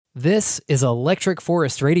This is Electric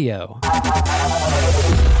Forest Radio.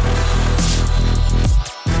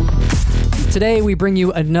 Today, we bring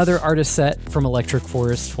you another artist set from Electric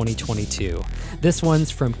Forest 2022. This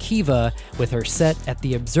one's from Kiva with her set at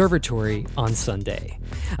the Observatory on Sunday.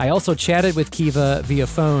 I also chatted with Kiva via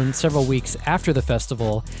phone several weeks after the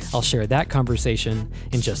festival. I'll share that conversation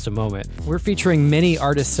in just a moment. We're featuring many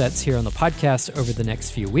artist sets here on the podcast over the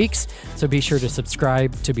next few weeks, so be sure to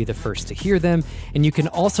subscribe to be the first to hear them. And you can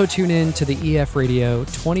also tune in to the EF Radio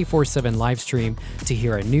 24/7 live stream to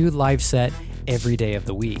hear a new live set every day of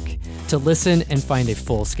the week. To listen and find a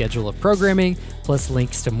full schedule of programming, plus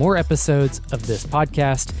links to more episodes of this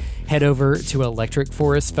podcast, head over to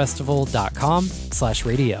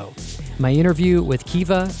electricforestfestival.com/radio. My interview with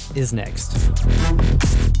Kiva is next.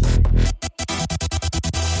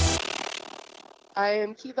 I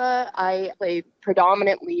am Kiva. I play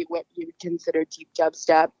predominantly what you would consider deep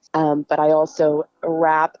dubstep, but I also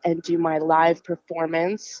rap and do my live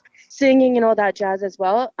performance, singing and all that jazz as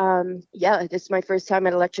well. This is my first time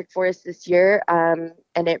at Electric Forest this year, and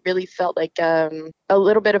it really felt like a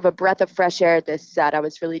little bit of a breath of fresh air this set. I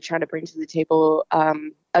was really trying to bring to the table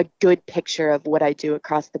a good picture of what I do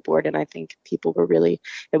across the board, and I think people were it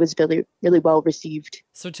was really, really well received.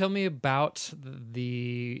 So tell me about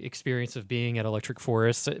the experience of being at Electric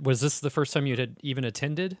Forest. Was this the first time you had even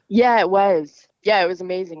attended? Yeah, it was. Yeah, it was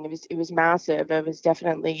amazing. It was massive. I was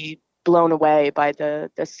definitely blown away by the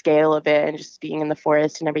scale of it and just being in the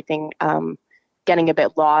forest and everything, getting a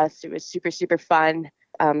bit lost. It was super, super fun.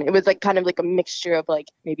 It was like kind of like a mixture of like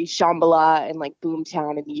maybe Shambhala and like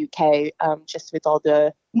Boomtown in the UK, just with all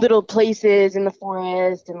the little places in the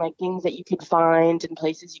forest and like things that you could find and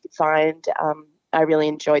places you could find. I really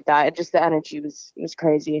enjoyed that. And just the energy was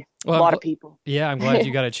crazy. Well, a lot of people. Yeah, I'm glad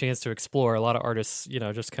you got a chance to explore. A lot of artists,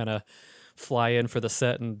 just kind of fly in for the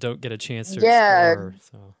set and don't get a chance to explore.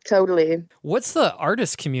 So. Totally. What's the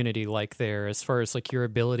artist community like there as far as like your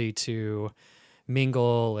ability to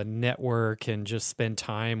mingle and network and just spend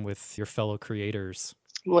time with your fellow creators?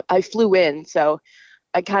 Well, I flew in, so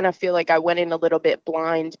I kind of feel like I went in a little bit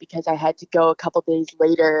blind because I had to go a couple days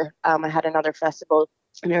later. I had another festival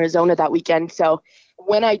in Arizona that weekend. So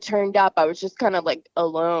when I turned up, I was just kind of like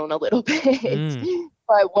alone a little bit.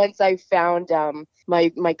 But once I found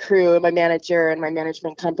my crew and my manager and my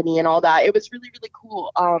management company and all that, it was really, really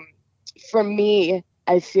cool. For me,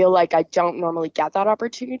 I feel like I don't normally get that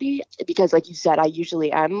opportunity because, like you said, I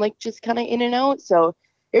usually am like just kind of in and out. So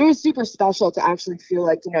it was super special to actually feel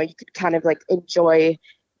like, you could kind of like enjoy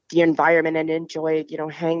the environment and enjoy,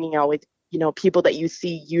 hanging out with, people that you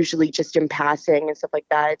see usually just in passing and stuff like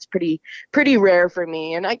that. It's pretty rare for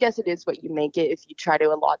me. And I guess it is what you make it if you try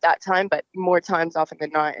to allot that time, but more times often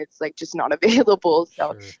than not, it's like just not available.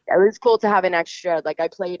 So It was cool to have an extra, like I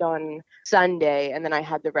played on Sunday and then I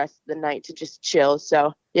had the rest of the night to just chill.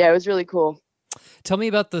 So yeah, it was really cool. Tell me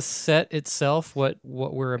about the set itself, what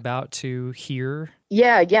we're about to hear.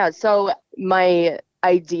 Yeah. So my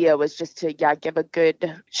idea was just to give a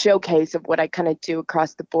good showcase of what I kind of do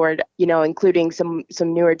across the board, including some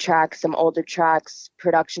newer tracks, some older tracks,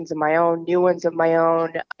 productions of my own, new ones of my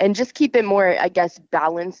own, and just keep it more, I guess,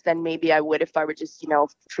 balanced than maybe I would if I were just,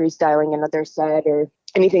 freestyling another set or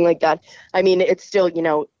anything like that. I mean, it's still,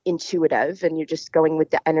 intuitive and you're just going with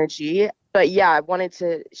the energy. But yeah, I wanted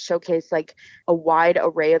to showcase like a wide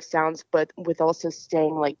array of sounds, but with also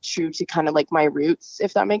staying like true to kind of like my roots,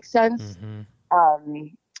 if that makes sense. Mm-hmm.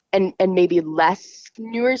 And maybe less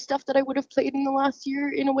newer stuff that I would have played in the last year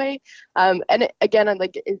in a way. And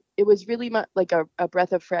it was really like a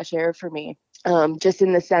breath of fresh air for me. Just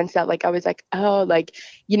in the sense that like I was like, oh, like,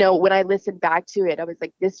 when I listened back to it, I was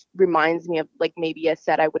like, this reminds me of like maybe a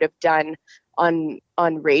set I would have done on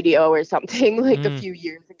radio or something like a few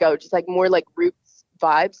years ago, just like more like roots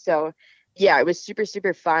vibes. So yeah, it was super,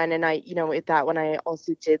 super fun. And I, with that one, I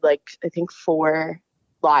also did like, I think 4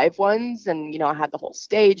 live ones and I had the whole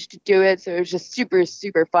stage to do it, so it was just super,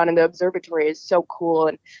 super fun. And the observatory is so cool,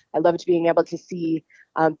 and I loved being able to see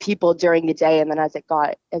people during the day and then as it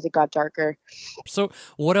got darker. So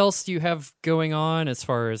what else do you have going on as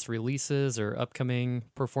far as releases or upcoming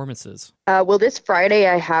performances? Well, this Friday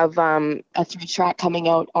I have a 3-track coming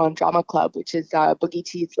out on Drama Club, which is Boogie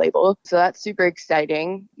T's label. So that's super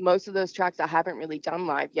exciting. Most of those tracks I haven't really done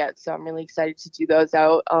live yet, so I'm really excited to do those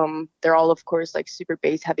out. They're all, of course, like super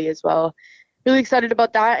bass heavy as well. Really excited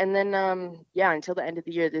about that. And then until the end of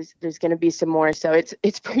the year there's going to be some more, so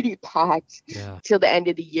it's pretty packed. Till the end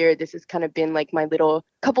of the year. This has kind of been like my little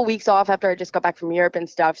couple weeks off after I just got back from Europe and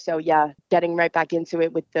stuff, so yeah, getting right back into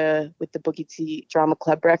it with the Boogie T Drama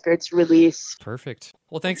Club Records release. Perfect.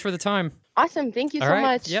 Well, thanks for the time. Awesome. Thank you so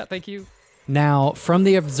much. Yeah, thank you. Now, from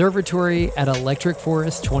the observatory at Electric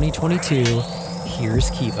Forest 2022, here's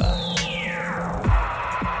Kiva.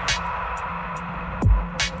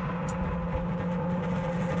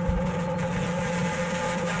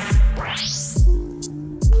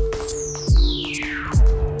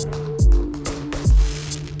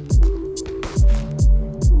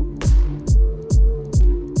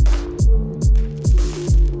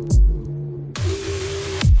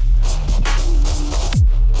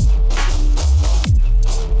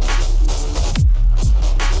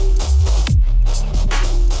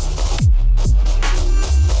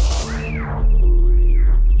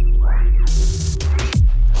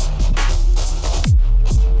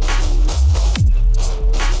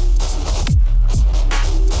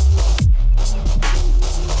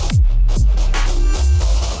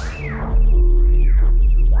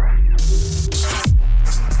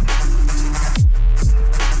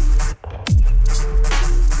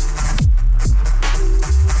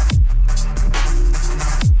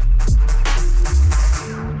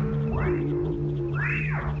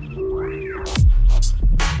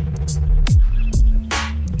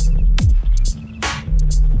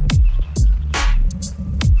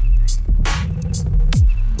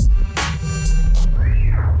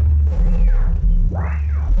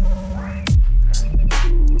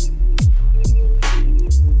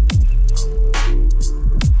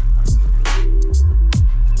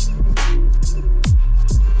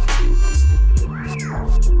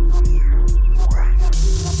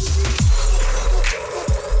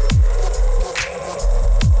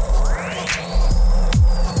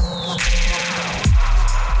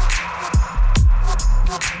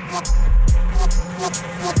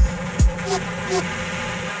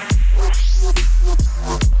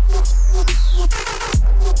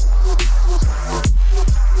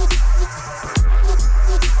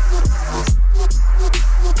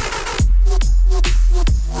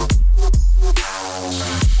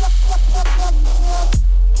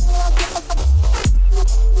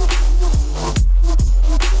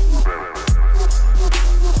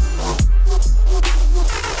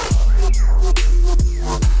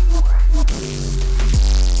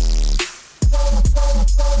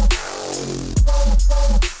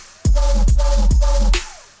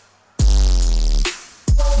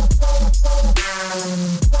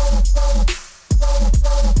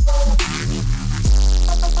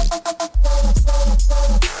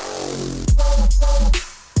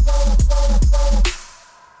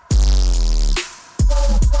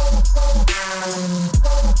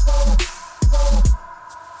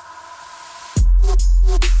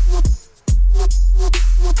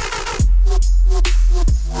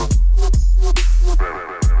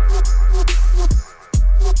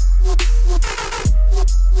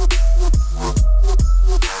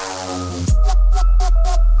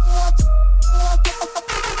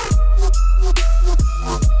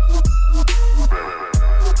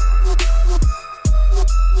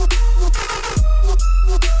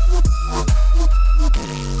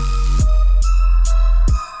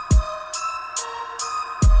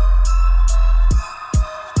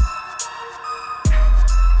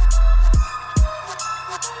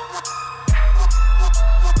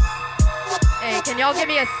 Y'all give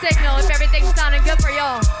me a signal if everything's sounding good for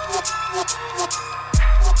y'all.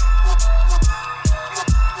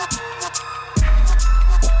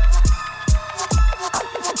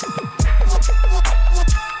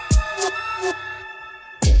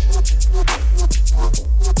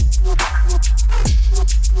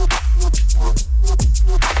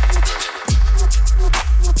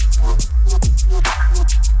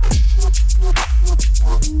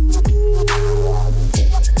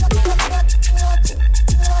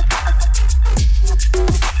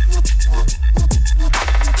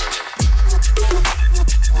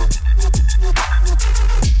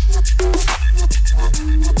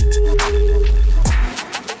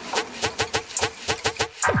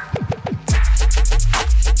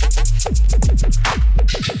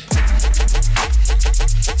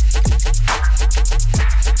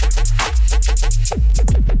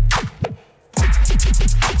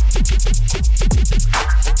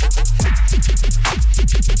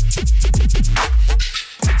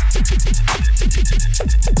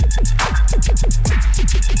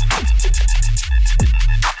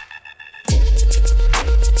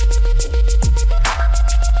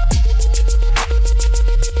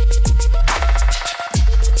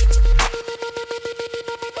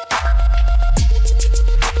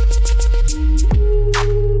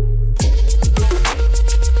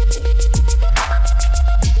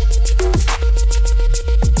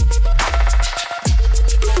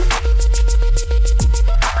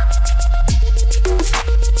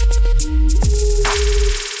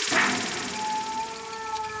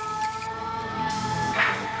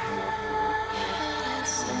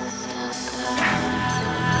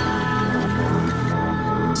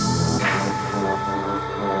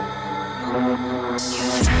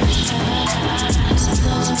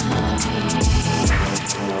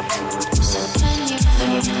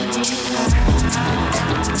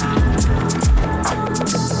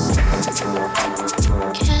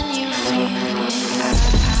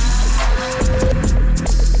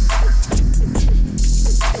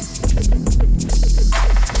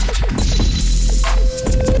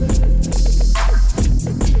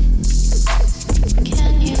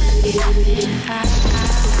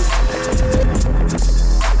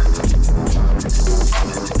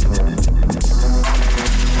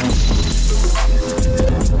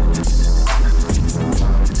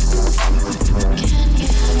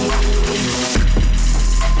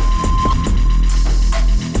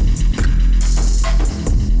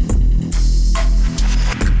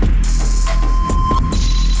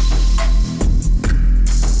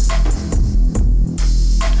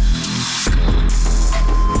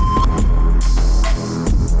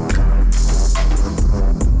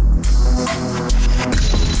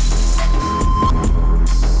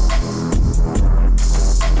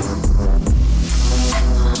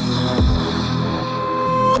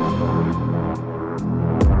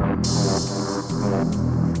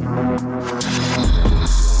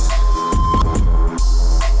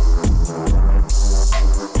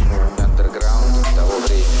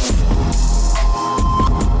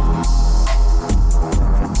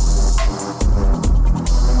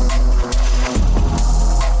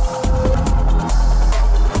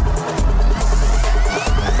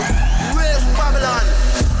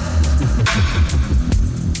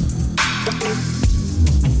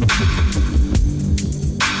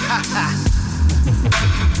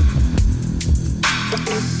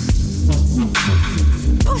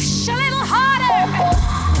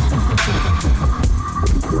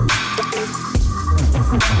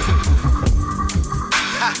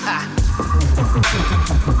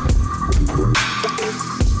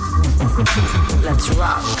 Let's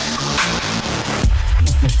rock.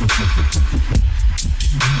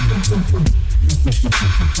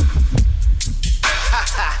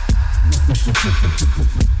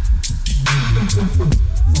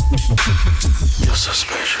 You're so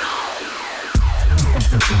special.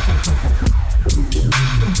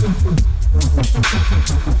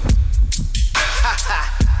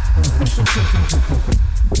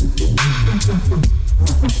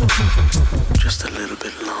 Just a little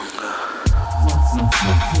bit longer.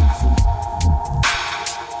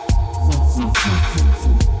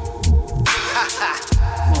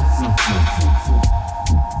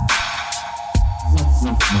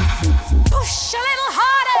 Push a little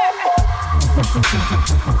harder.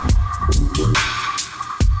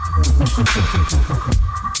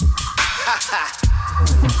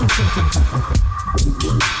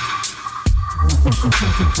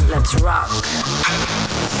 Let's rock.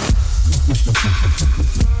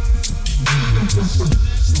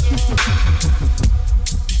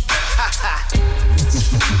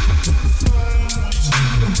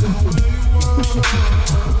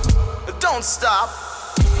 Don't stop.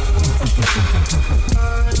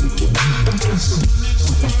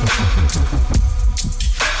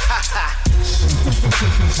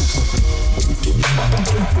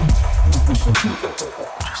 Just a little bit.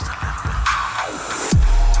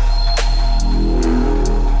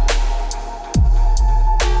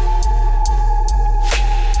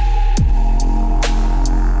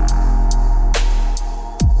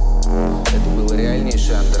 Это был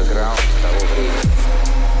реальнейший андерграунд того времени.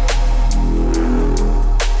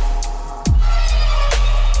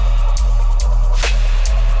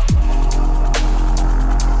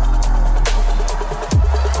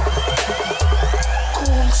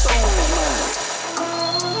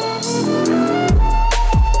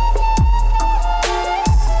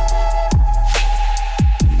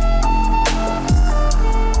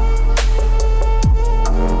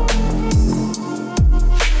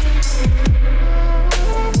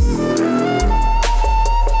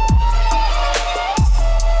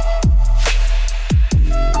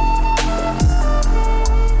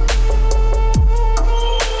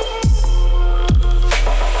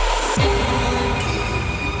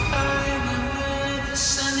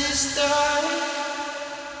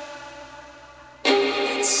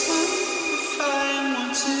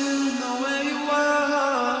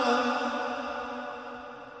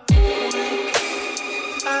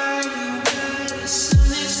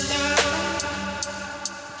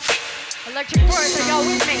 Electric Forest, are y'all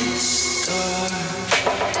with me?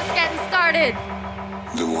 Just getting started.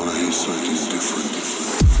 The one I inside is different.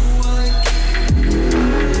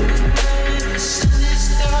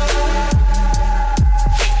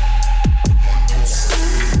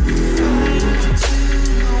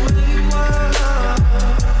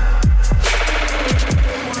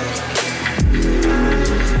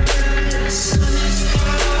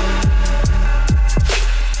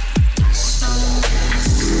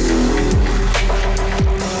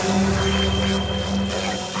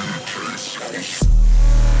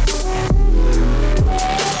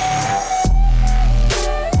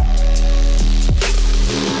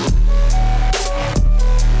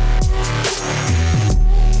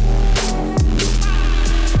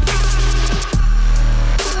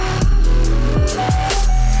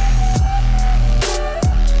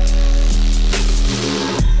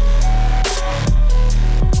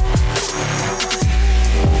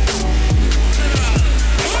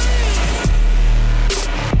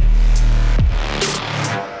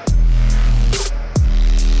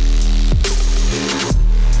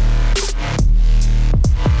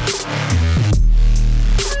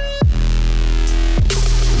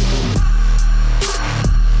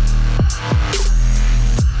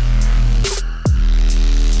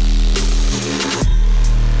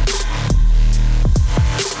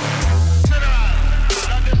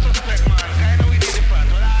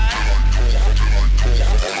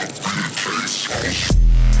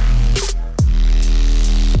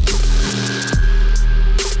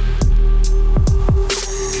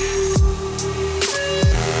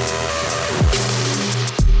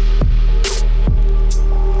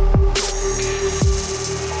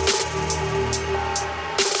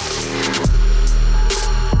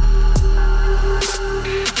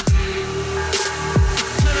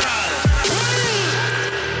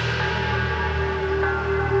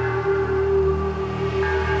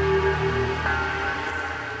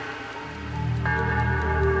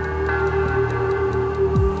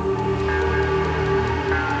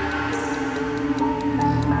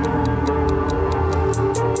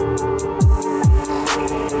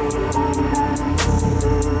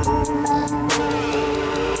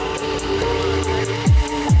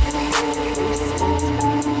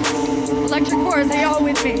 stars, they all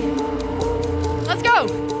with me. Let's go.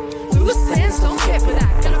 Loose ends, don't get for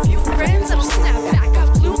that. Got a few friends that'll snap back. I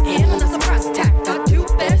flew in on a surprise attack. Got 2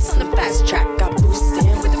 beds on the fast track. Got boosted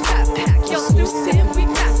in with a fat pack. Yo, snooze in, we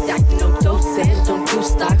fast act. No dosing, don't do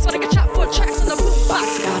stocks. But I can chop 4 tracks on the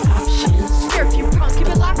boombox. Got options. Hear a few prompts, keep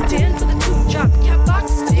it locked in for the tune drop. Cat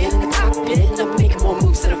boxed in the cockpit. I'm making more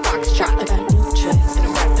moves than a foxtrot. I got new tricks in a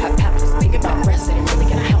rap pat. Was thinking about rest, it ain't really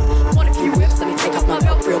gonna help. Want a few whips, let me take off my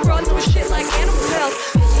belt. Real broad, no shit like animal health.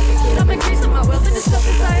 I'm increasing my wealth and the stuff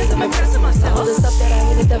desires. I'm impressing myself. All the stuff that I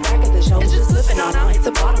hit at the back of the shelf. It's just slipping on out. It's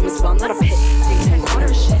a bottom as well, not a pit. Take 10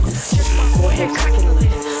 water shit. Just my forehead cracking the lid.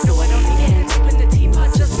 No, I don't need hands. Open the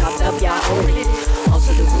teapot, just topped up. Yeah, I already did.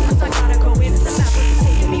 Also the rumors, I gotta go in. And the map was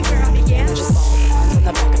taking me where I began. Just follow the lines on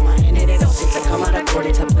the back of my hand. And it all seems to come out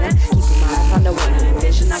according to plan. Keeping my eyes on the one I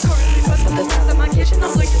envision. I currently bust up the size of my kitchen.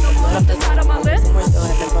 I'm licking the blood off the side of my list. And we're still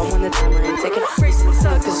having fun when the timer ain't ticking. Racing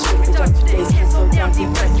suck, cause shit can dark days. Can't slow down, deep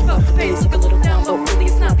breath, keep up the pace. Look a little down, but really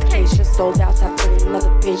it's not the case. Just sold out, tap in another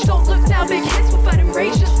page. Don't look down, big hits will fight and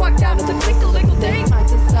rage. Just walk down to the click, the legal day. Mind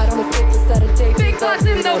to decide on the fit to set a date. Big thoughts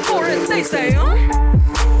in the forest, they say,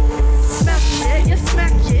 smash it, you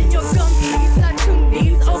smack it. Your gun needs that tune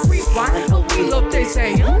needs a rewind, a wheel up, they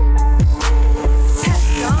say,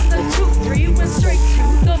 Passed on the 2-3, went straight to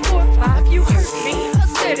the 4-5. You hurt me, I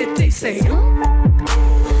said it, they say,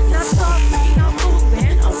 Not sorry, not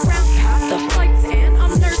fooling around past the flights and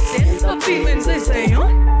I'm nursing the feelings, they say,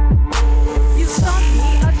 You saw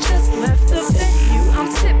me, I just left the venue. I'm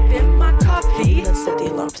sipping my coffee. Let's set the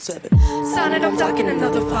alarm for 7. Sign it, I'm talking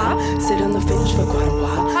another 5. Sit on the finish for quite a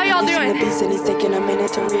while. How y'all doing? The beast and he's taking a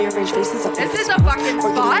minute to rearrange faces. Is this a fucking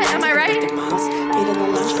spot? Am I right? Eating the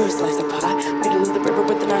lunch for a slice of pie. Middle of the river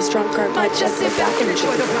with a nice drunk cart. Might just sit back and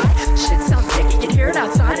enjoy the ride. Shit sounds thick, you can hear it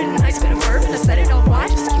outside. And a nice bit of bourbon to set it all wide.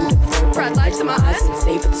 Just cute at the third. Bright lights in my eyes. And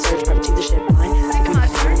stay for the surge, probably to the ship line. Taking my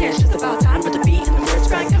turn, yeah, it's just about time. With the beat and the words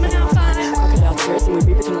grind coming out fine. Crocodile tears and we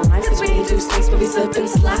read between the lines. Cause we ain't do snakes, but we slip and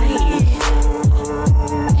slide.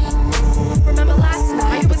 Remember last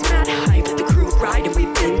night, it was mad hype. The crew ride and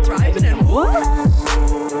we've been thriving and what?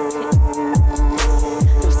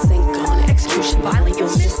 No sync on execution violent. You'll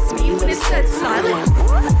miss me when it's dead silent.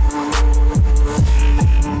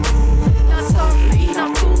 Not sorry,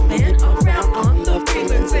 not fooling around on the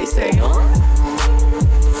feelings they say,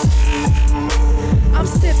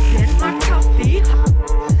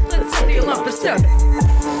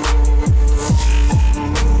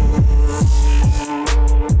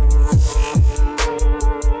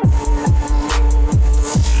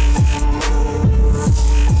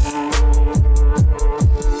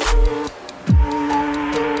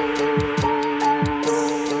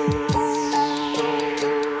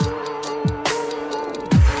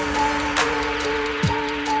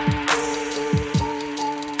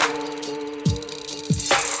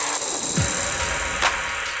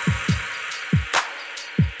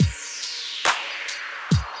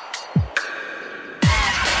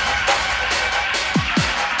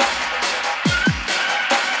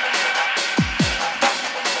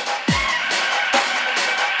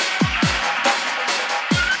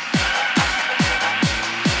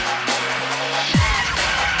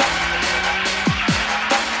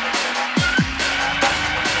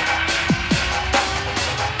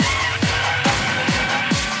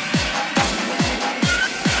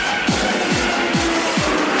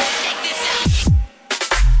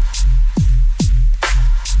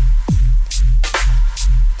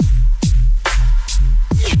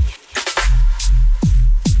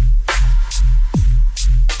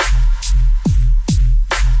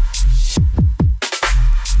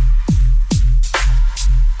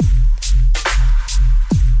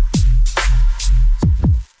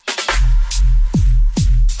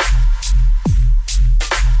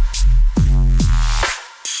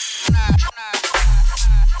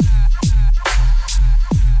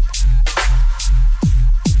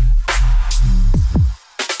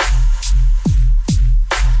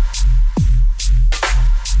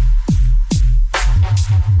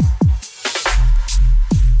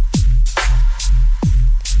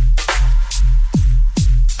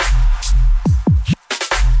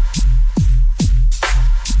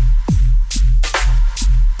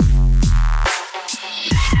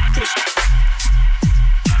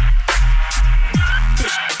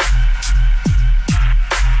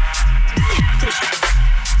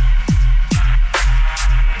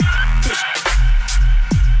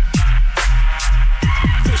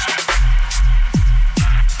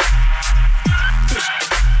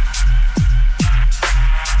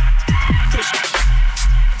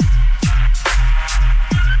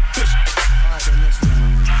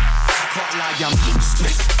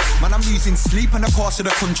 using sleep and the course of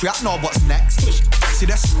the country. I know what's next. See,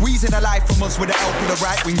 they're squeezing a life from us with the help of the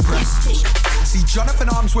right-wing press. See, Jonathan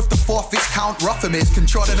Arms with the forfeits count Rothermere,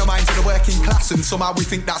 controlling the minds of the working class, and somehow we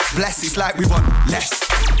think that's blessed. It's like we want less.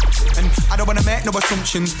 And I don't want to make no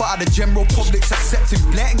assumptions, but the general public's accepting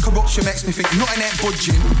blatant corruption makes me think nothing ain't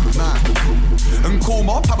budging, man. And call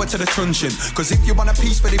more power to the truncheon, cause if you want a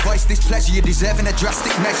peacefully voice this pleasure, you're deserving of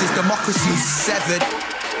drastic measures. Democracy's severed,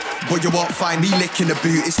 but you won't find me licking the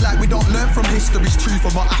boot. It's like we don't learn from history's truth,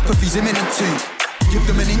 and what apathy's imminent too. Give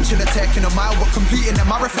them an inch and they're taking a mile, but completing the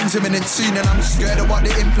marathon's imminent soon. And I'm scared of what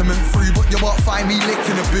they implement through, but you won't find me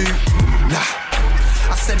licking the boot. Nah,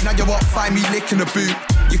 I said now you won't find me licking the boot.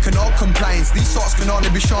 You can all compliance, these sorts can only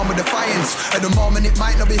be shown with defiance. At the moment it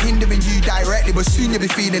might not be hindering you directly, but soon you'll be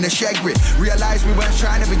feeling a shag grit. Realise we weren't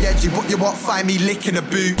trying to be edgy, but you won't find me licking a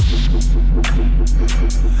boot.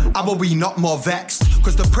 How are we not more vexed?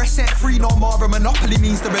 Cause the press ain't free no more, a monopoly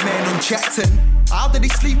means they remain unchecked. And how did they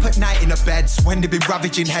sleep at night in the beds when they've been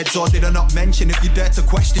ravaging heads? Or did I not mention if you dare to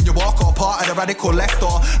question your walk or part of the radical left,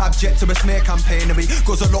 or abject to a smear campaign of me?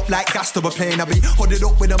 Guzzle up like gas to a plane, I'll be hooded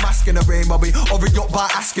up with a mask and a rainbow, be hurry up by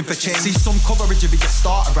asking for change. See, some coverage of your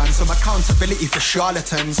starter and some accountability for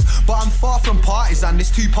charlatans, but I'm far from partisan,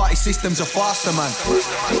 this two-party system's a faster man.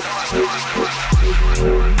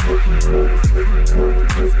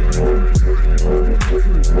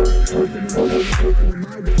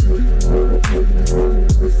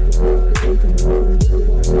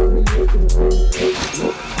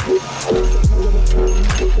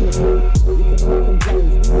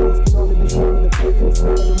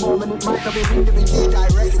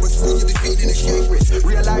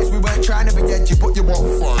 Realize we weren't trying to be edgy, but you won't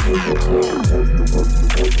find me.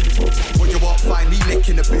 But you won't find me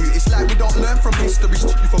licking the boot. It's like we don't learn from history's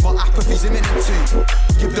truth, and what apathy's imminent too.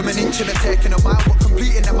 Give them an inch and they're taking a mile, but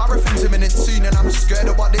completing the marathon's imminent soon. And I'm scared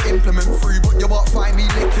of what they implement through, but you won't find me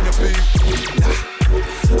licking the boot. Nah,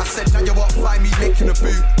 I said now you won't find me licking the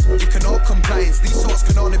boot. You can all compliance, these sorts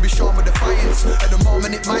can only be shown with defiance. At the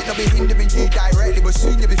moment it might not be hindering you directly, but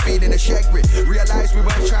soon you'll be feeling a shag grit. Realise we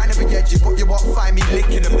weren't trying to be edgy, but you won't find me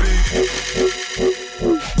licking the boot.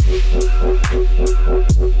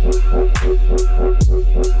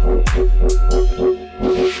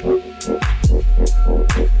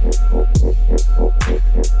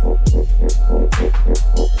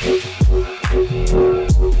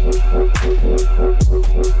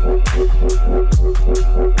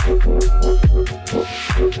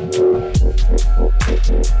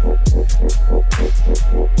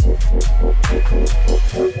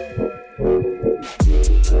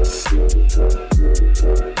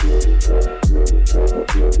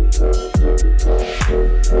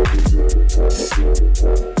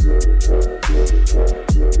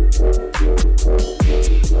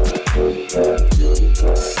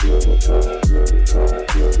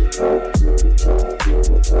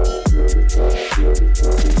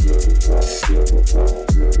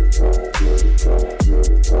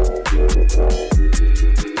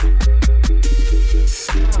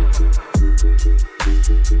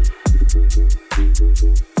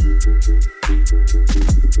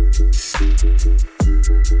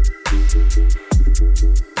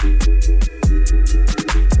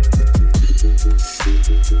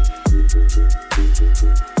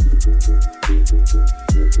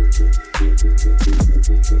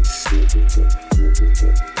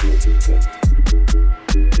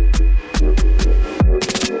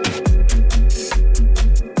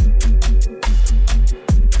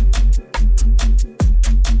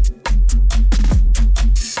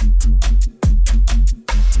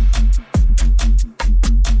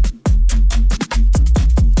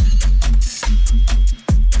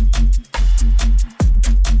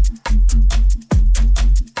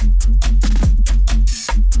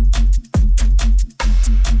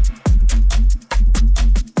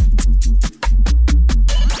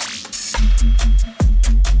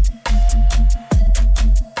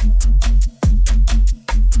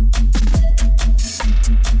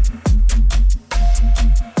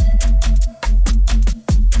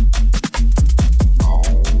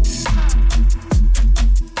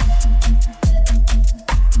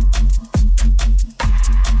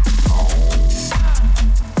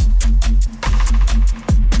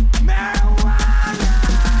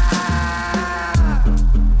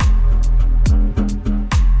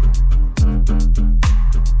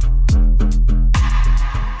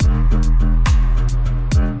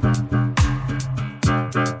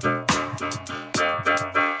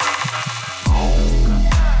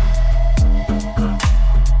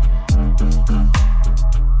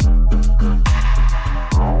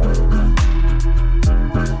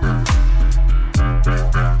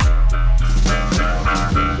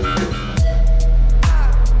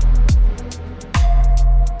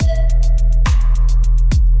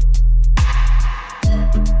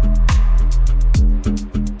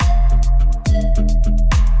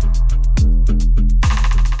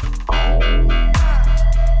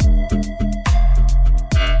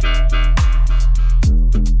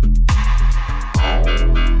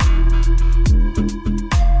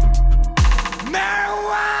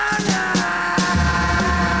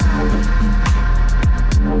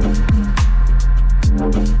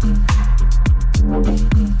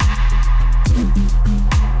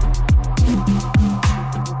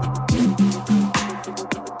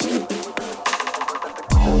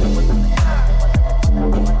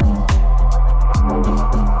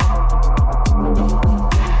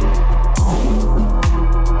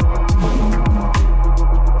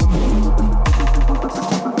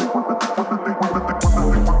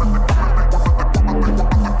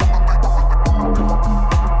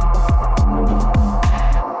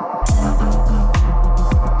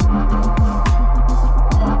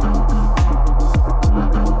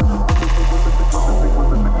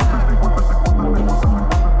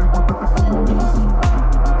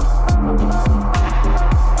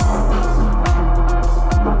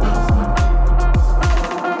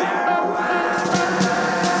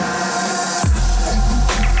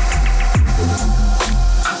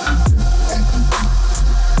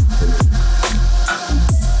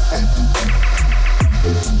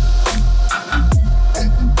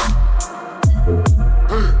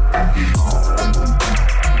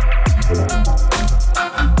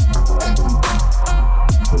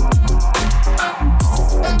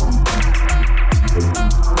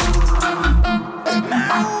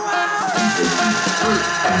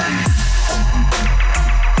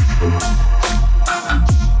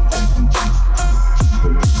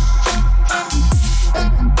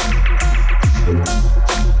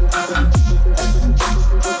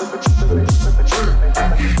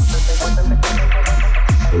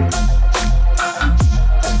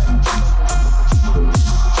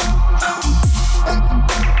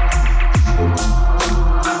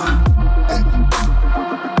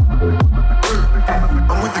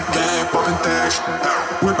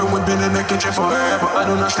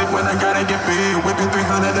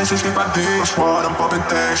 365 days, what I'm popping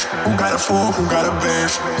tags. Who got a fool, who got a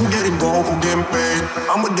bass? Who getting broke, who getting paid?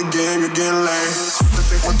 I'm with the game, you're getting laid.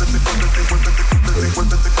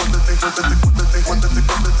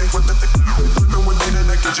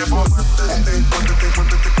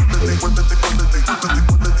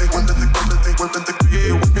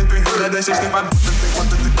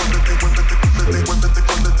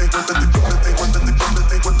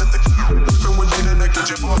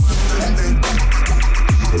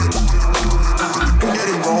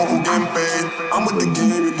 Getting broke, who getting paid? I'm with the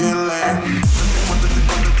game, you're getting laid.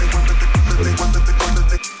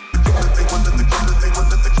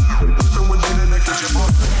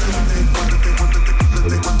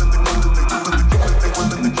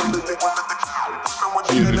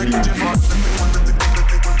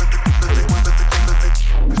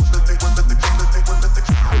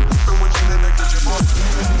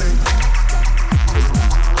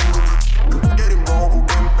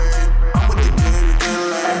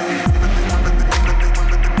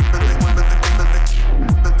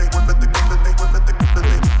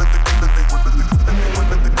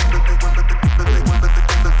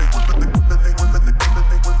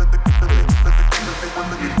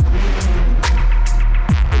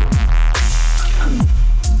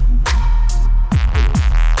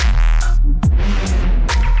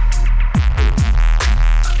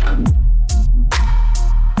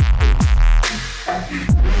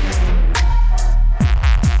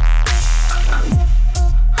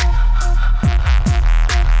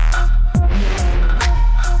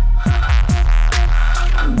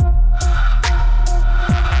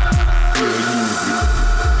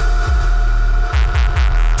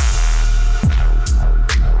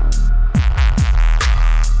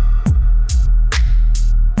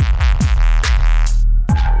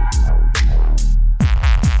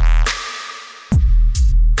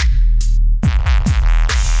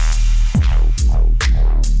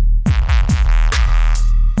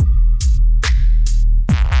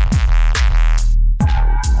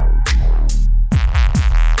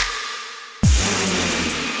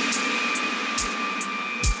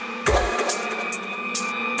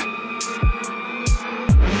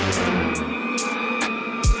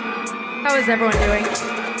 How is everyone doing?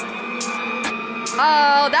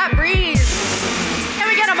 Oh, that breeze. Can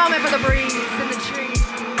we get a moment for the breeze in the tree?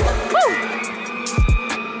 Woo!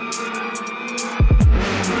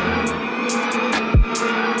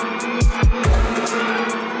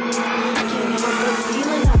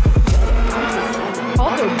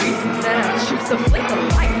 All the reasons that I choose to flick the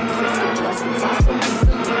light.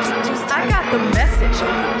 I got the message.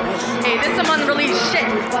 Hey, this is some unreleased shit.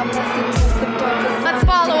 Let's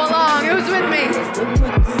follow along. Who's with me?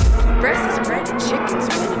 Breast is bread and chicken's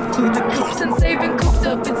running through the coops and saving cooped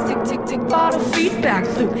up in tick bottle feedback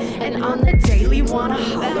loop. And on the daily wanna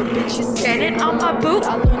holler, bitches standing on my boot.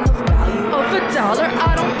 I learn the value of $1.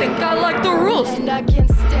 I don't think I like the rules, and I can't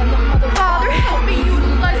stand the mother. Father, help me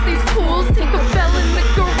utilize these tools. Tinkerbell in the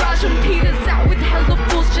garage when Peter's out with hella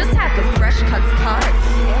fools. Just had the fresh cuts caught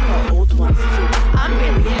and the old ones too. I'm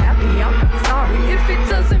really happy, I'm not sorry if it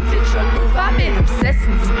doesn't fit your groove. I've been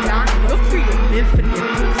obsessing to dying of freedom, infinite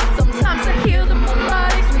proof. Sometimes I hear the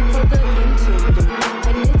melodic sweet for the interlude,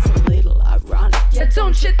 and it's a little ironic. Yeah,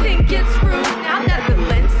 don't you think it's rude? Now that the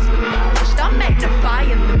lens is polished, I'm magnifying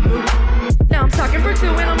the mood. Now I'm talking for two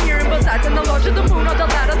and I'm hearing both sides. And the larger the moon or the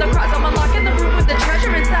louder the cries, I'm unlocking the room with the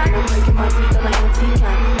treasure inside. I'm breaking my teeth on the antique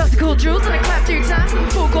kind. Got the cool jewels and I clap to your time.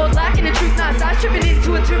 Full gold lacking and truth not size. Tripping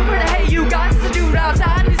into a tune where the hey you guys is a dude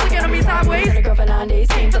outside. And he's looking at me sideways. And a girl for 9 days.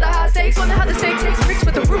 Aim for the high stakes. Wonder how the stakes takes bricks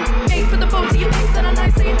with the root. Aim for the bones. You think that I'm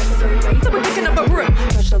nice saying necessary ways. Someone picking up a root.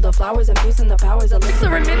 Touch of the flowers and using the powers of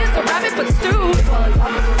elixir in minutes. A rabbit but stew. While it's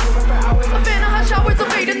up, it's for hours. A fan of hot showers. A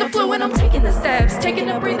fade in the flu. And I'm taking the steps. Taking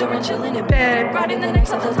a breather and chilling in bed. Riding the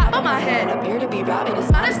necks off the top of my head. I'm here to be routed. His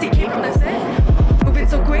modesty came from the set. Moving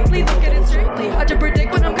so quickly, look at it strictly. Hard to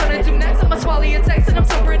predict what I'm gonna do next. I'ma swallow your text and I'm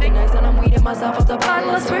so pretty nice. And I'm weeding myself off the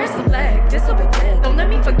bottle. I swear it's a leg. This'll be dead. Don't let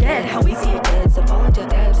me forget how easy it gets to fall into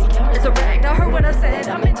dabs. It's a rag. I heard what I said.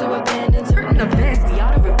 I'm into abandon certain events. We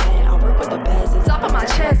ought to repent. I'll work with the best. It's off of my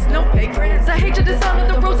chest. No fake friends. I hate you the sound of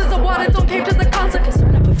the roses of water. Don't cave to the concert.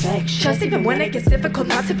 Concern of perfection. Just even when it gets difficult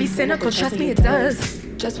not to be cynical. Trust me, it does.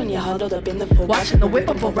 Just when you're huddled up in the pool, watching the whip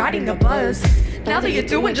up or riding the buzz. Now that you're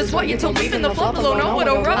doing just what you're told, leaving the flow below, no one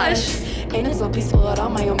to rush. Ain't it so peaceful out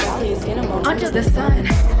on my own valley, it's in a moment. Under the sun,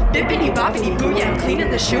 bippity boppity boo, yeah, I'm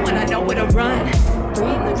cleaning the shoe and I know where to run.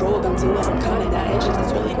 Bringing the rogue, I'm doing, I'm cutting that edge,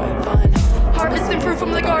 it's really quite fun. Harvesting fruit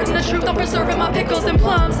from the garden of truth. I'm preserving my pickles and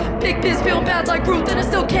plums. Big biz feeling bad like Ruth, and I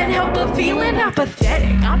still can't help but feeling apathetic.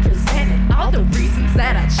 I'm presenting all the reasons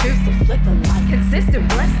that I choose to flip the light. Consistent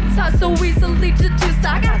blessings are so easily deduced.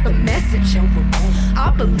 I got the message over.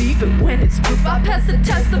 I believe it when it's proof. I pass the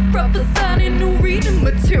test of prophesying new reading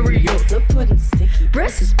materials. The pudding sticky,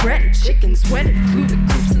 breast is breaded, chicken sweated through the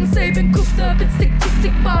coops and saving cooped up. It's tick tick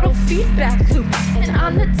tick bottle feedback loop. And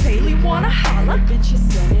on the daily wanna holla, bitch, you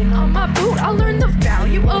standing on my boot. I learned the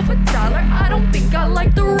value of $1. I don't think I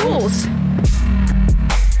like the rules.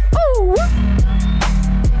 Ooh.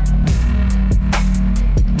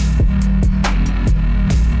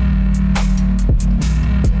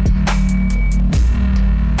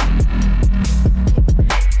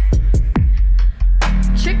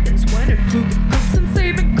 Chickens when it flew the coops and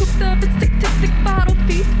saving cooped up. It's tick tick tick bottle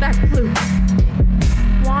feedback loop.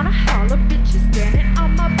 Wanna holla, bitch, you standing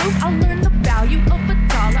on my boot. I learned the value of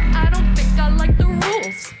 $1. I don't think I like the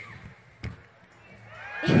rules.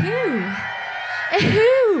 Ew.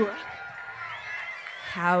 Ew.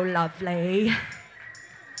 How lovely.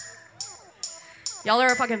 Y'all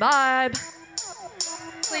are a fucking vibe.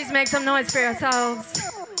 Please make some noise for yourselves.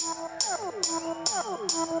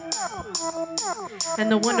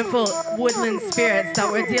 And the wonderful woodland spirits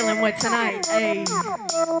that we're dealing with tonight. Hey.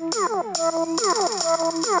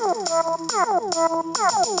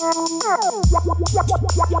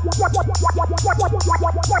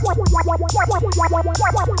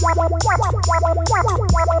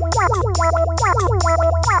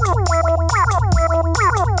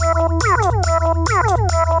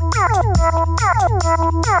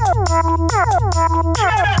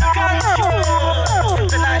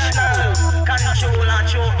 International, control and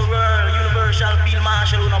choke the world. Universal field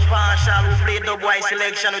marshal, who no partial, who play the boy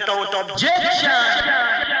selection without objection.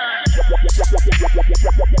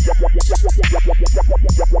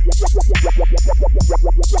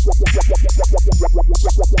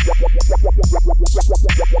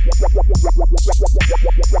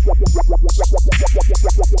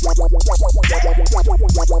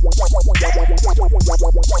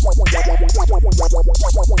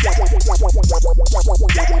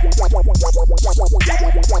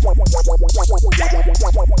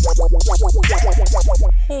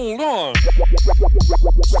 Hold on.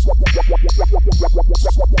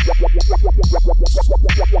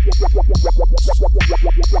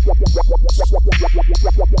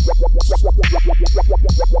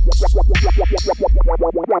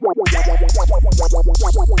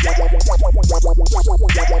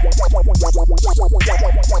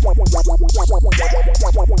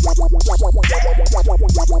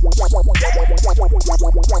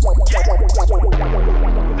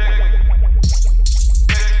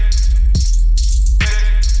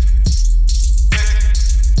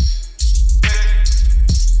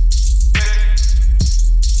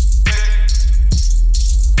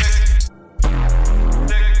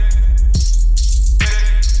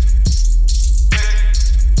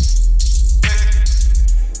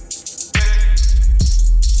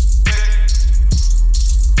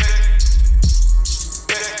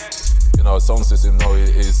 Sound system now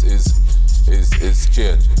is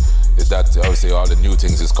changed. Is that obviously all the new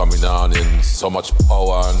things is coming on and so much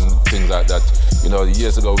power and things like that. You know,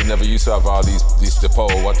 years ago we never used to have all these the power.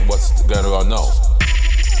 What's going on now?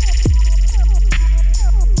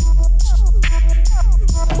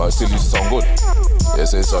 But it still used to sound good. They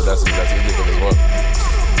say so that's different as well.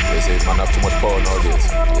 They say man have too much power nowadays.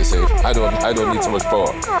 They say I don't need too much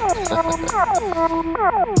power.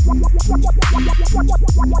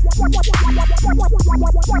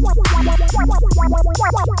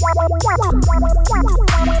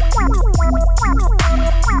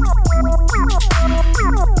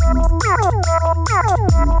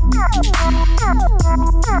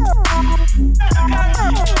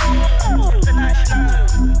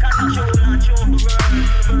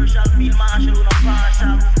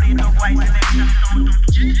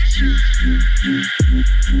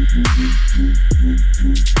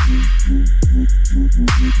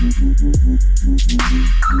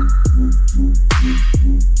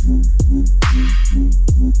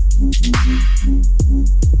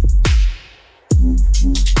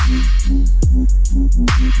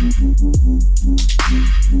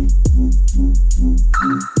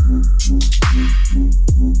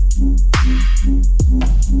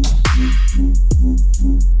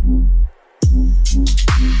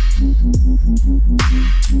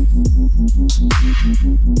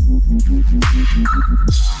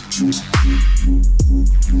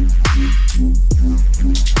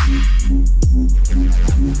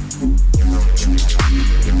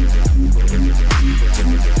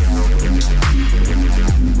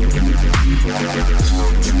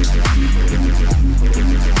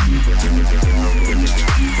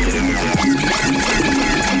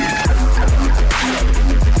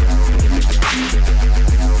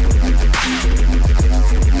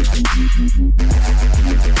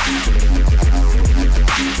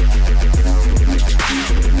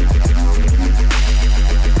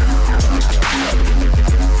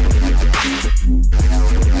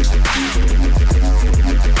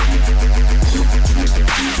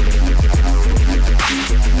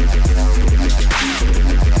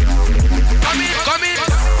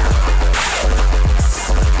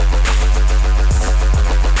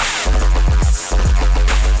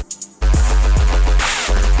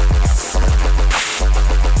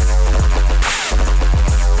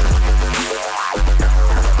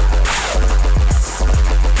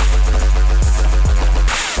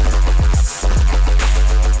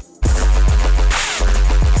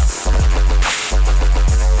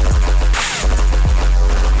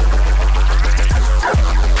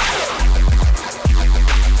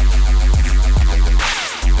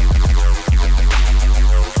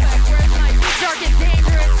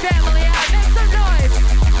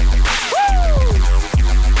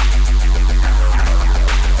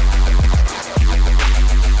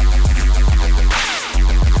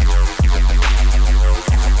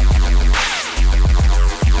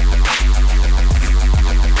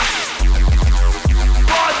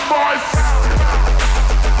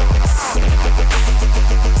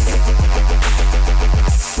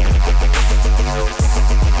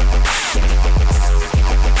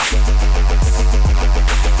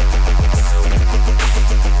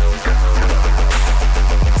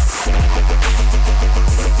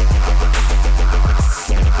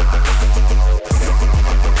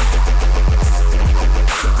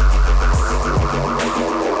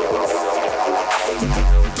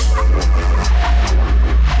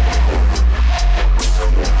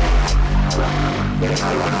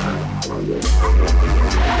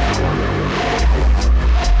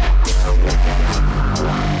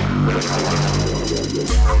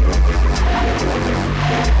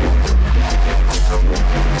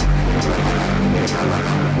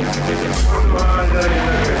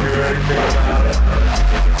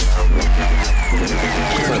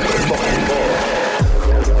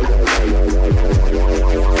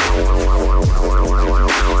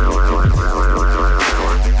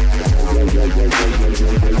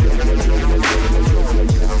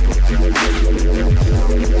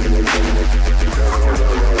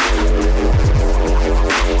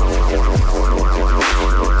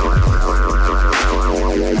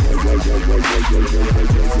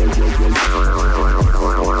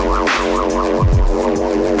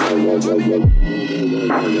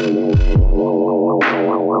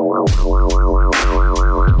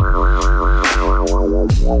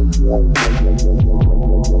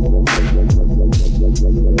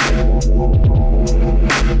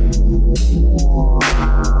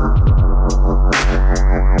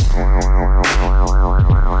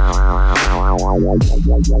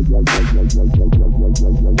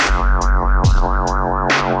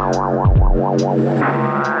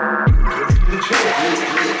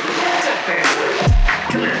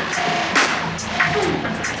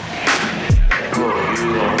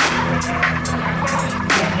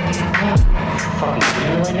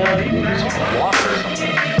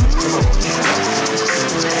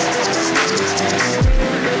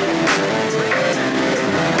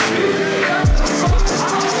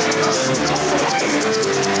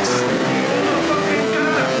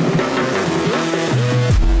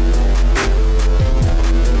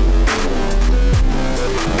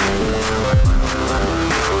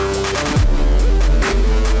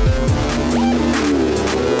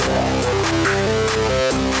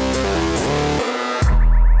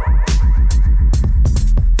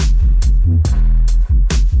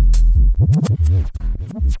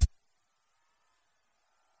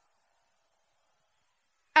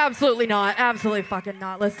 Absolutely not. Absolutely fucking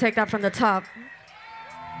not. Let's take that from the top.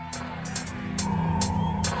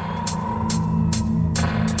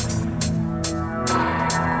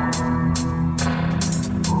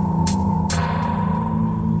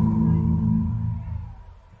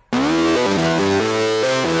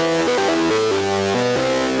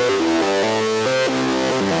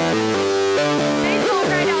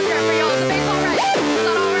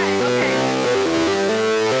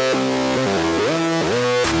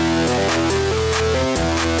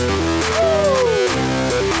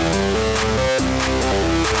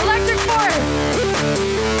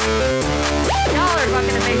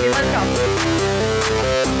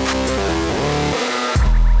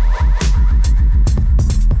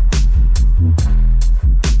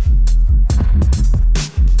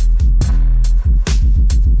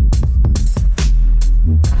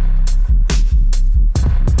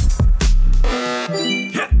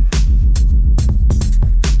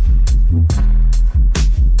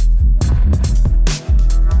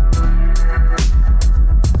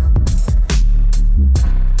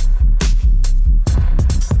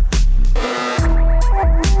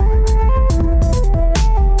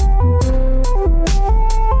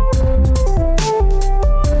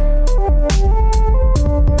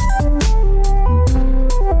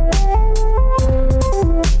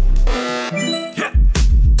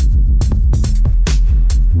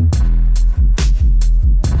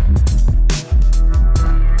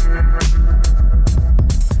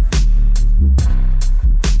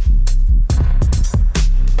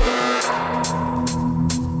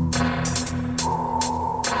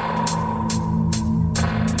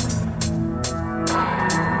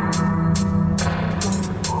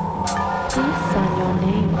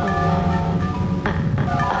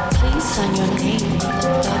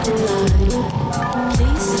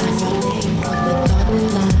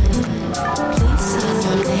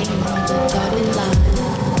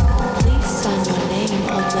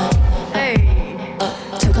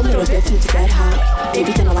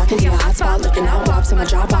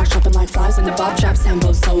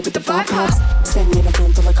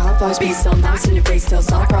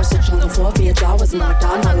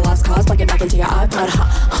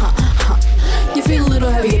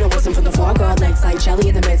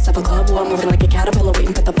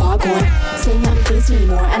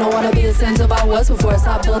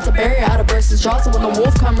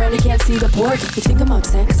 You think I'm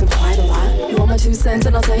upset cause I'm quiet a lot. You want my 2 cents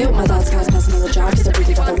and I'll tell you what my thoughts cause passing on the job. Cause I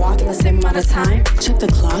breathe got the walk in the same amount of time. Check the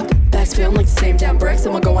clock, bags feeling like the same damn bricks.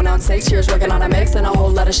 And we're going on 6 years working on a mix. And a whole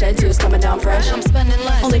lot of shed tears coming down fresh. I'm spending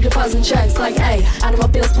less, only depositing checks like hey.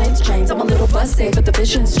 Automobiles, planes, trains, I'm a little bus safe but the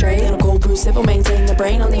vision's straight. Little cold brew sip will maintain the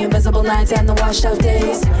brain on the invisible nights and the washed out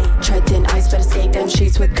days. Tread thin ice but escape them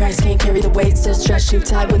sheets with cracks. Can't carry the weight, still stretch too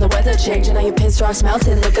tight when the weather change. And now your piss rocks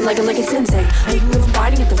melting, looking like a liquid sensei. You can go from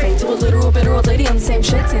biting at the fate to a literal bitter old lady on the same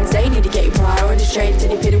shit since they need to get your priorities straight.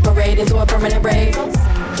 Did he pity parade into a permanent rave?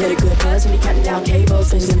 Get a good buzz when you're cutting down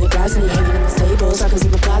cables. Things in the grass and you're hanging in the stables. I can see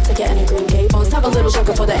the plots like any green cables. Have a little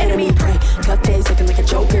joker for the enemy prey. Cut face looking like a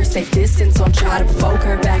joker. Safe distance, so I'm trying to provoke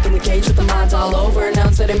her. Back in the cage with the minds all over.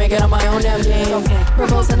 Announced that I make it on my own damn game. Okay.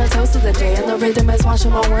 Proposing a toast of the day. And the rhythm is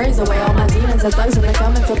washing my worries away. All my demons are thugs and they're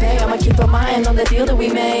coming for pay. I'ma keep a mind on the deal that we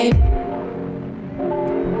made.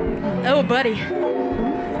 Oh, buddy.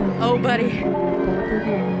 Oh, buddy.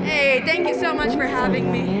 Hey, thank you so much for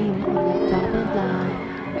having me.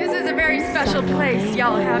 This is a very special place.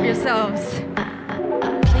 Y'all have yourselves.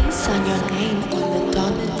 Please sign your name on the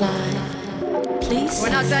dotted line. Please We're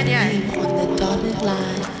not done yet. sign your name on the dotted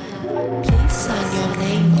line. Please sign your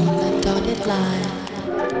name on the dotted line.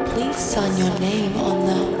 Please sign your name on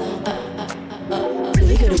the.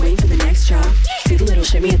 Really couldn't wait for the next job. See the little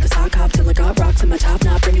shimmy at the sock hop till I got rocks in my top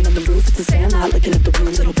knot. Bringing on the roof, it's a sandlot. Looking at the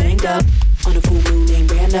rooms, little banged up. On a full moon,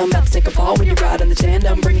 ain't random. About to take a fall when you ride on the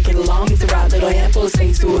tandem. Bring a kid along, he's a right little handful.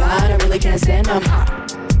 Things too high, I really can't stand them.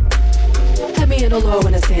 Had me in a low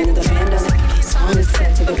when I stand in the fandom. On his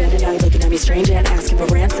sense of abandon, now you're looking at me strange and asking for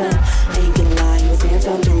ransom. I ain't gonna lie, he was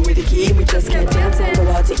handsome. Threw away the key and we just kept dancing. Go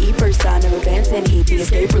out to eat first, I never advancing. Eat the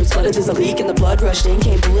escape routes, flooded, there's a leak and the blood rushed in.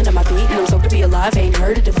 Came pulling at my feet and I'm soaked to be alive. Ain't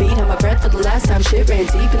heard of defeat, on my breath for the last time. Shit ran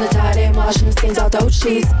deep in the tide, ain't washing the stains off those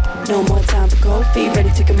sheets. No more time for cold feet,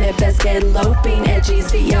 ready to commit, best get low. Being edgy,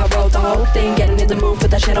 see I wrote the whole thing. Getting in the mood for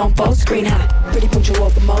that shit on full screen. Pretty punctual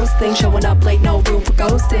for most things, showing up late, no room for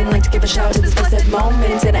ghosting. Like to give a shout to this blessed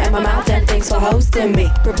moment. In my mouth and thanks for hosting me.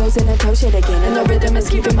 Proposing a toe shit again, and the rhythm is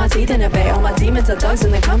keeping my teeth in a bay. All my demons are thugs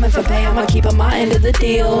and they're coming for pay. I'ma keep on my end of the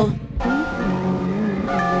deal.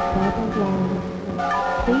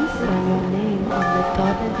 Please sign your name on the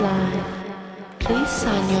dotted line. Please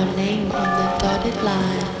sign your name on the dotted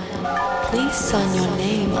line. Please sign your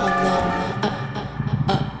name on the.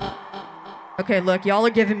 Okay, look, y'all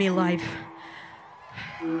are giving me life.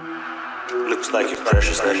 Looks like your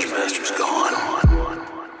precious Dungeon Master's gone.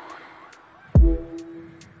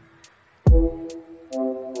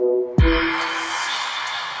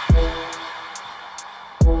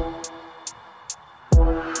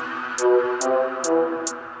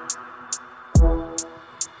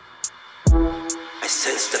 I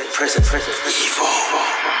sense the present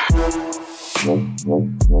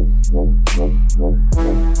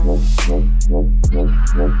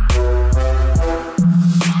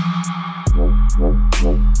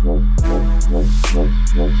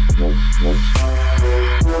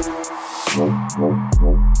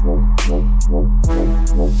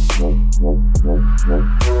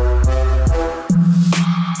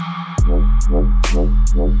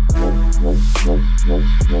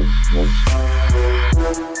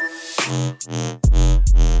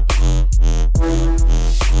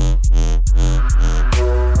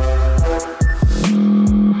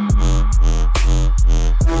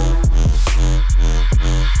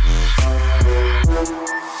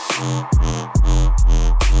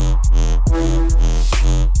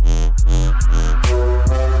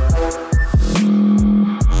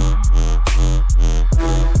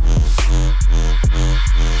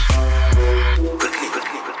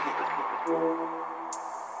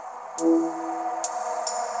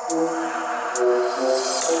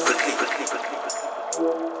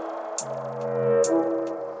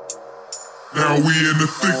Now we in the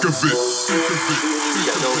thick of it.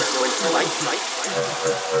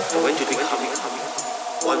 When to become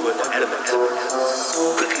one with the element.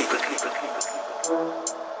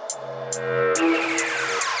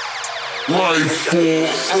 Life for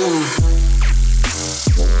Earth.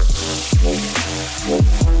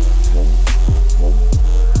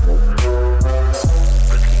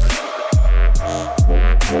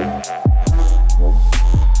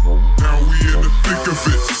 Now we in the thick of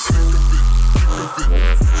it.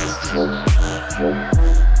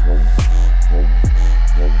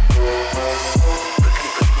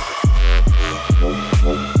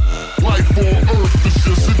 Life on Earth is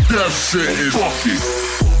just a death sentence. Fuck it.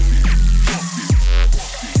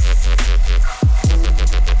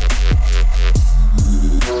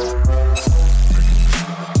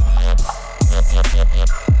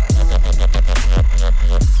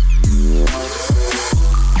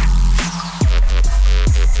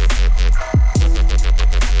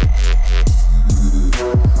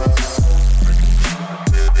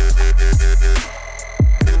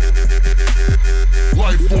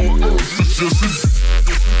 Life on Earth is just a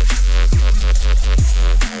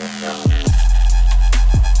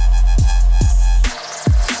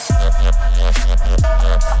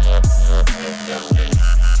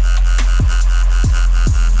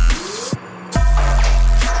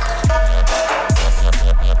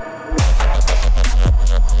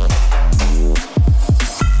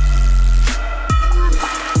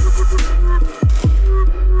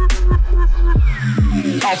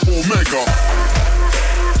Alpha Omega.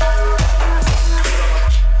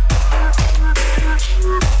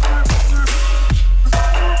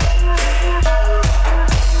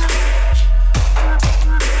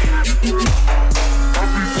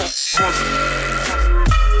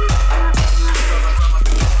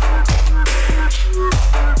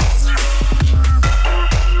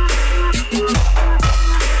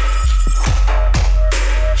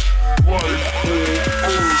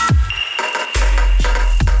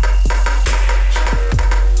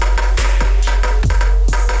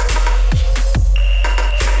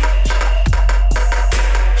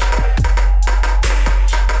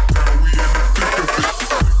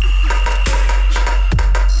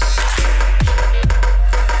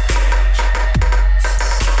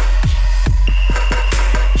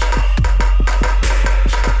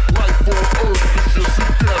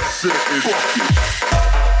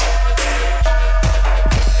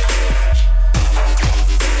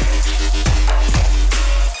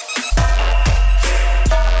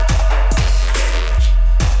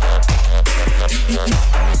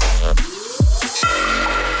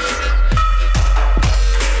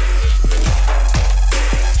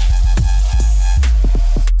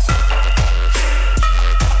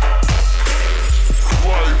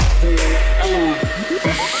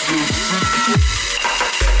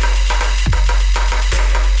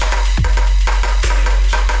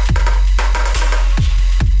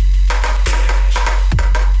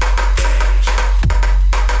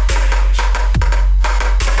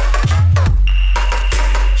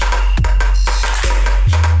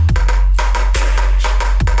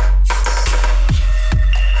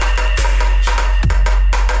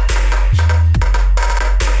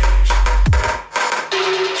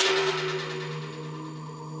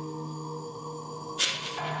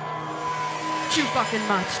 fucking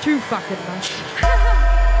much. Too fucking much.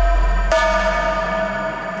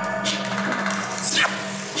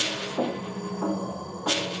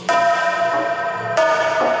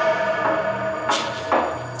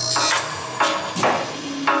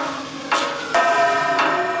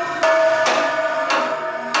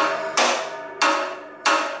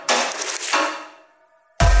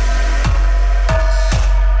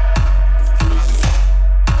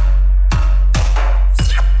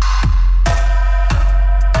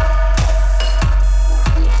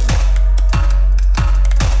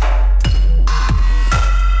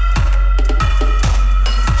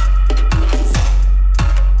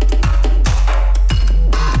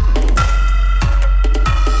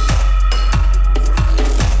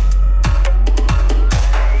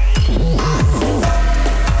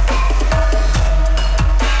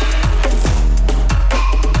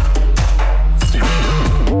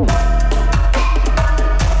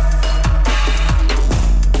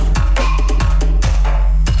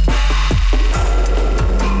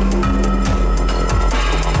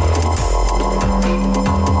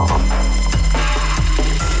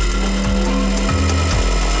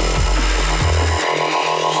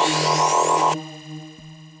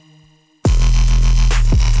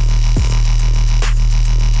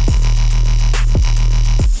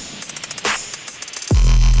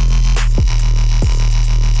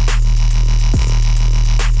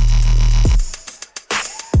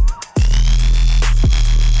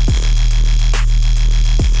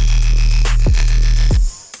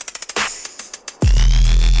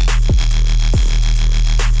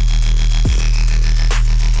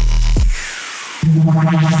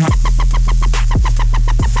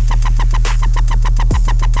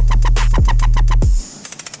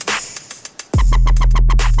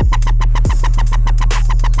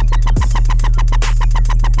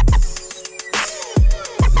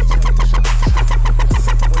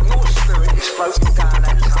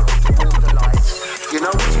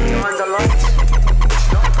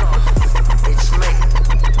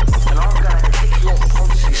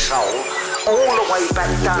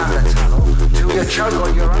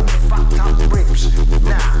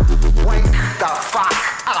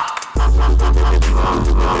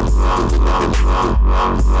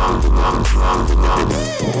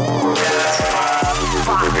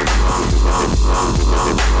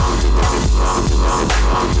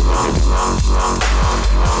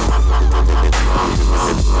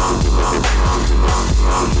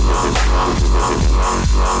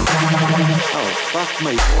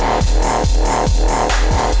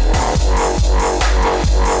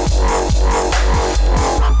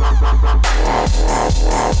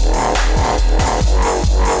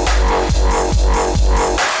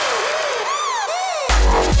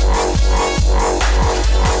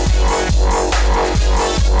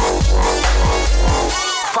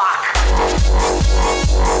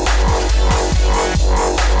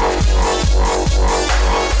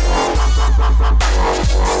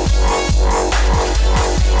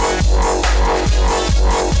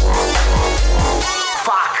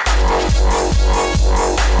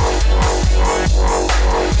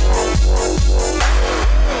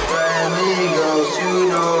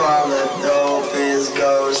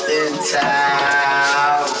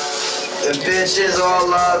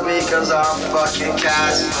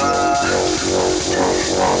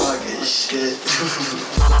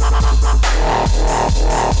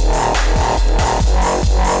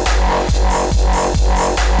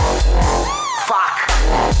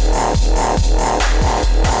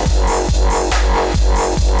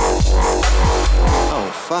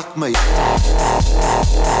 Fuck me.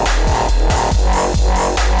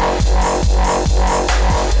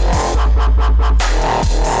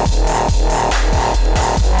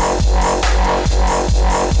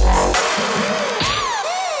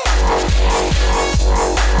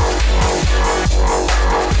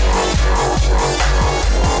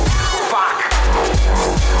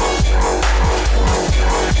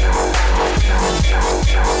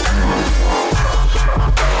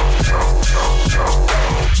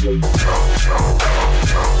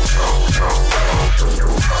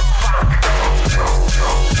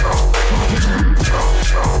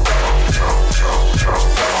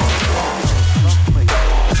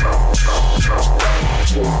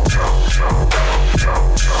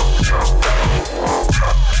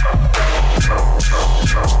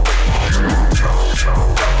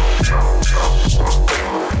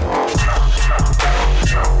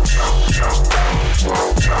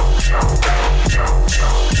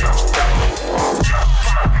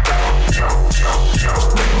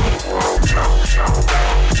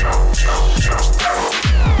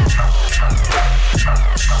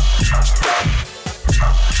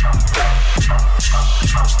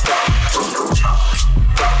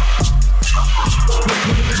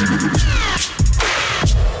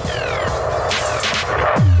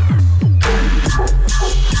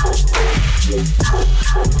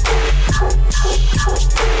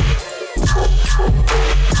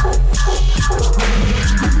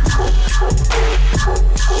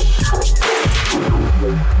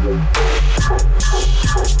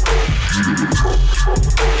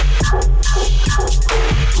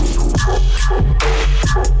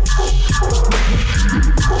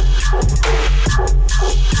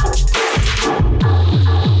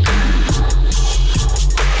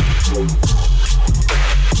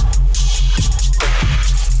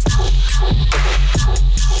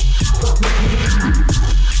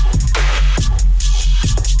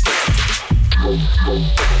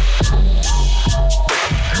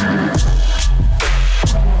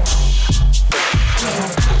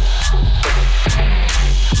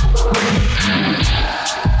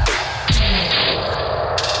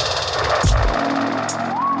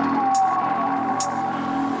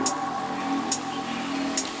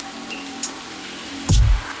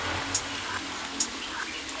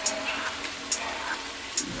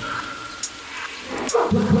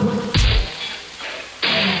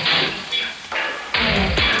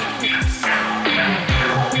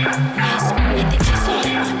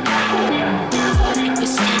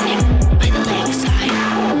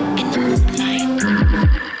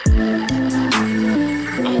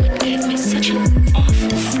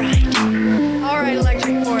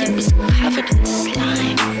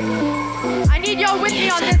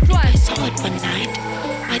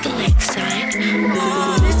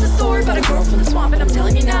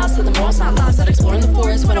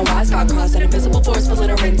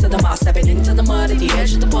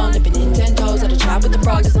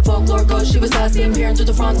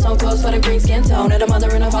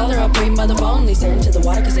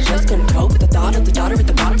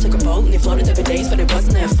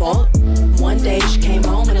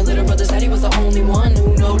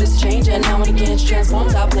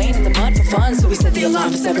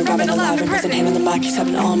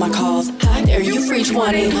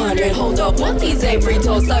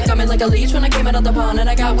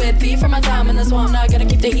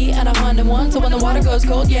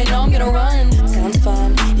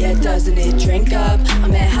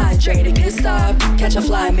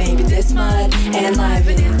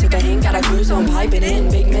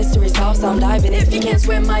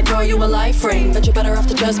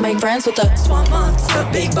 Make friends with the swamp monster,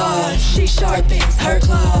 big boss. She sharpens her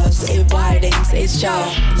claws, it widens its jaw.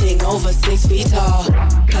 Thing over 6 feet tall.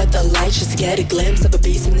 Cut the lights just to get a glimpse of a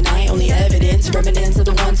beast in the night. Only evidence, remnants of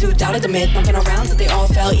the ones who doubted the myth. Knocking around till they all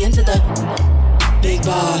fell into the big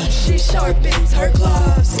boss. She sharpens her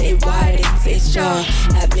claws, it widens its jaw.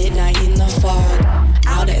 At midnight in the fog,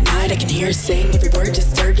 out at night I can hear her sing. Every word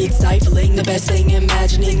disturbed, it's stifling. The best thing,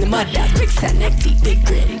 imagining the mud bath, quicksand, neck deep, big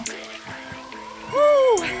grin.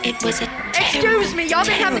 It was a Excuse me, y'all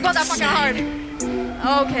didn't have to go that fucking hard.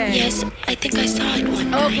 Okay. Yes, I think I saw it one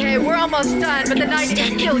night. Okay, we're almost done, but the night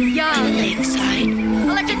is still young. On the lakeside.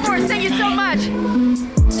 Electric Force, thank you so much.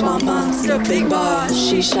 Swamp monster, big boss.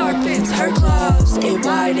 She sharpens her claws, it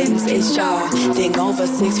widens its jaw. Thing over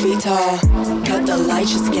 6 feet tall. Cut the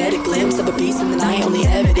lights just to get a glimpse of a beast in the night. Only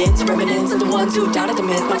evidence, remnants of the ones who doubted the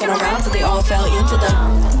myth. Knocking around till they all fell into the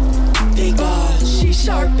big boss. She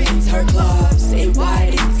sharpens her claws, it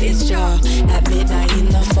widens its jaw. At midnight in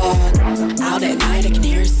the fog, out at night I can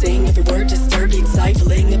hear her sing. Every word disturbed, it's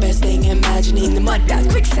stifling. The best thing, imagining the mud bath,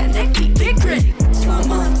 quicksand, neck deep, big grin. Swamp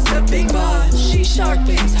monster, big boss. She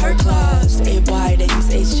sharpens her claws, it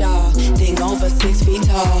widens its jaw. Thing over 6 feet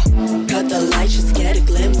tall. Cut the lights just to get a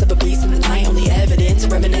glimpse of a beast in the night. Only evidence,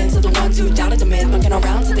 remnants of the ones who doubted the myth. Knocking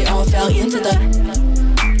around till they all fell into the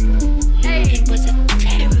It was a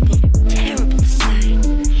terrible sight.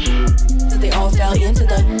 Till they all fell into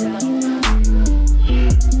the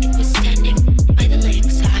It was standing by the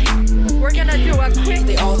lakeside. We're gonna do a quick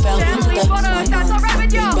they all fell into family the photo if that's alright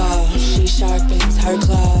with y'all. boss. She sharpens her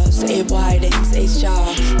claws, it widens its jaw.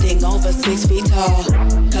 Thing over 6 feet tall.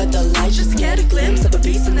 Cut the lights just to get a glimpse of a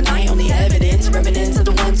beast in the night. Only evidence, remnants of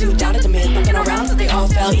the ones who doubted the myth. Knocking around till they all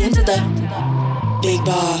fell into the big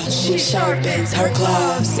boss. She sharpens her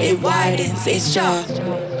claws, it widens its jaw.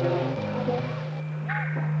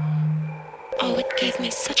 Oh, it gave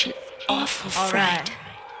me such an awful fright.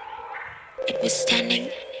 It was standing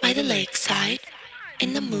by the lakeside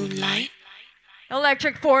in the moonlight.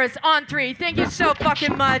 Electric Force on 3. Thank you so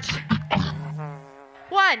fucking much.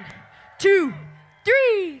 1, 2,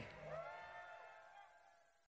 3.